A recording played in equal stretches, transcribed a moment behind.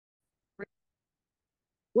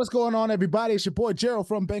What's going on, everybody? It's your boy Gerald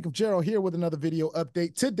from Bank of Gerald here with another video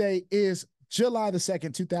update. Today is July the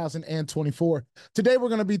 2nd, 2024. Today we're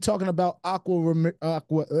going to be talking about Aquamarine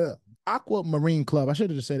Club. I should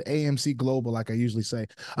have just said AMC Global like I usually say.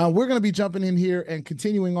 We're going to be jumping in here and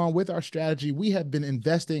continuing on with our strategy. We have been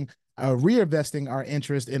reinvesting our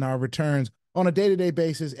interest in our returns on a day-to-day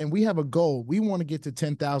basis, and we have a goal. We want to get to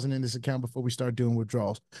 10,000 in this account before we start doing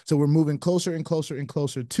withdrawals. So we're moving closer and closer and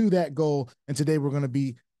closer to that goal, and today we're going to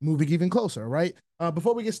be moving even closer, right?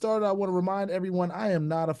 Before we get started, I want to remind everyone, I am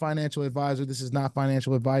not a financial advisor. This is not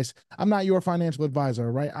financial advice. I'm not your financial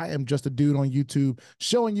advisor, right? I am just a dude on YouTube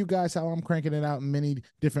showing you guys how I'm cranking it out in many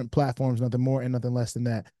different platforms, nothing more and nothing less than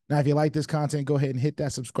that. Now, if you like this content, go ahead and hit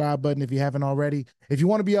that subscribe button if you haven't already. If you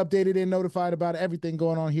want to be updated and notified about everything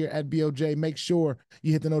going on here at BOJ, make sure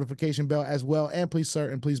you hit the notification bell as well. And please, sir,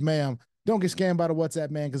 and please, ma'am, don't get scammed by the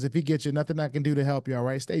WhatsApp man, because if he gets you, nothing I can do to help you, all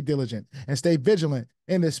right? Stay diligent and stay vigilant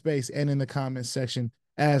in this space and in the comments section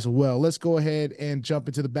as well. Let's go ahead and jump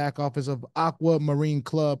into the back office of Aquamarine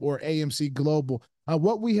Club, or AMC Global.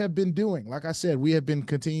 What we have been doing, like I said, we have been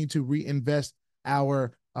continuing to reinvest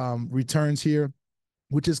our returns here,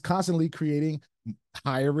 which is constantly creating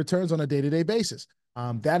higher returns on a day-to-day basis.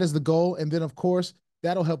 That is the goal. And then, of course,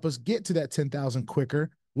 that'll help us get to that 10,000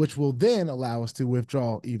 quicker, which will then allow us to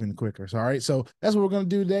withdraw even quicker. So, all right, so that's what we're going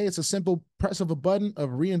to do today. It's a simple press of a button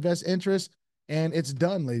of reinvest interest, and it's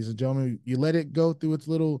done, ladies and gentlemen. You let it go through its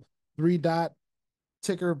little 3-dot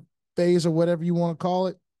ticker phase or whatever you want to call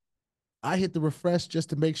it. I hit the refresh just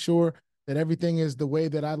to make sure that everything is the way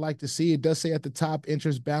that I'd like to see. It does say at the top,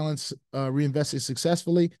 interest balance reinvested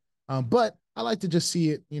successfully, but I like to just see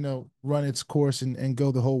it, run its course and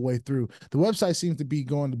go the whole way through. The website seems to be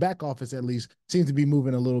going, the back office at least, seems to be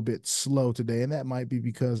moving a little bit slow today, and that might be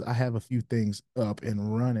because I have a few things up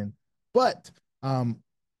and running. But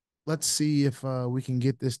let's see if we can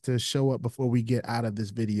get this to show up before we get out of this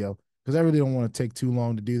video, because I really don't want to take too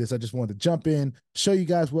long to do this. I just wanted to jump in, show you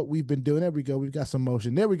guys what we've been doing. There we go. We've got some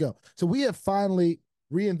motion. There we go. So we have finally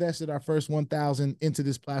reinvested our first 1,000 into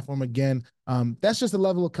this platform again. That's just a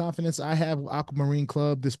level of confidence I have with Aquamarine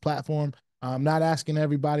Club, this platform. I'm not asking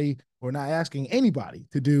everybody or not asking anybody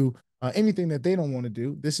to do anything that they don't want to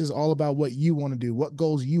do. This is all about what you want to do, what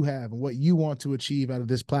goals you have, and what you want to achieve out of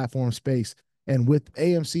this platform space. And with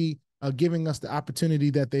AMC giving us the opportunity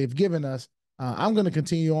that they've given us, I'm going to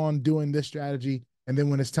continue on doing this strategy. And then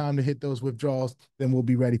when it's time to hit those withdrawals, then we'll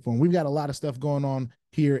be ready for them. We've got a lot of stuff going on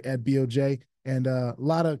here at BOJ, and a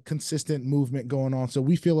lot of consistent movement going on. So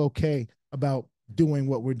we feel okay about doing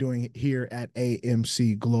what we're doing here at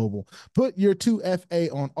AMC Global. Put your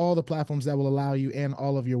 2FA on all the platforms that will allow you, and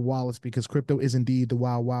all of your wallets, because crypto is indeed the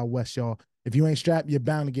wild, wild west, y'all. If you ain't strapped, you're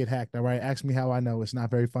bound to get hacked, all right? Ask me how I know. It's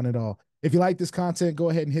not very fun at all. If you like this content,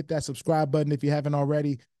 go ahead and hit that subscribe button if you haven't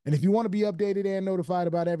already. And if you want to be updated and notified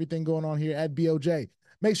about everything going on here at BOJ,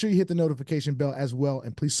 make sure you hit the notification bell as well.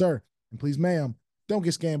 And please, sir, and please, ma'am, don't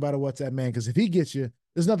get scammed by the WhatsApp man, because if he gets you,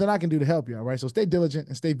 there's nothing I can do to help you, all right? So stay diligent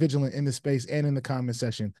and stay vigilant in this space and in the comment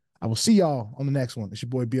section. I will see y'all on the next one. It's your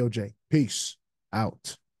boy BOJ. Peace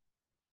out.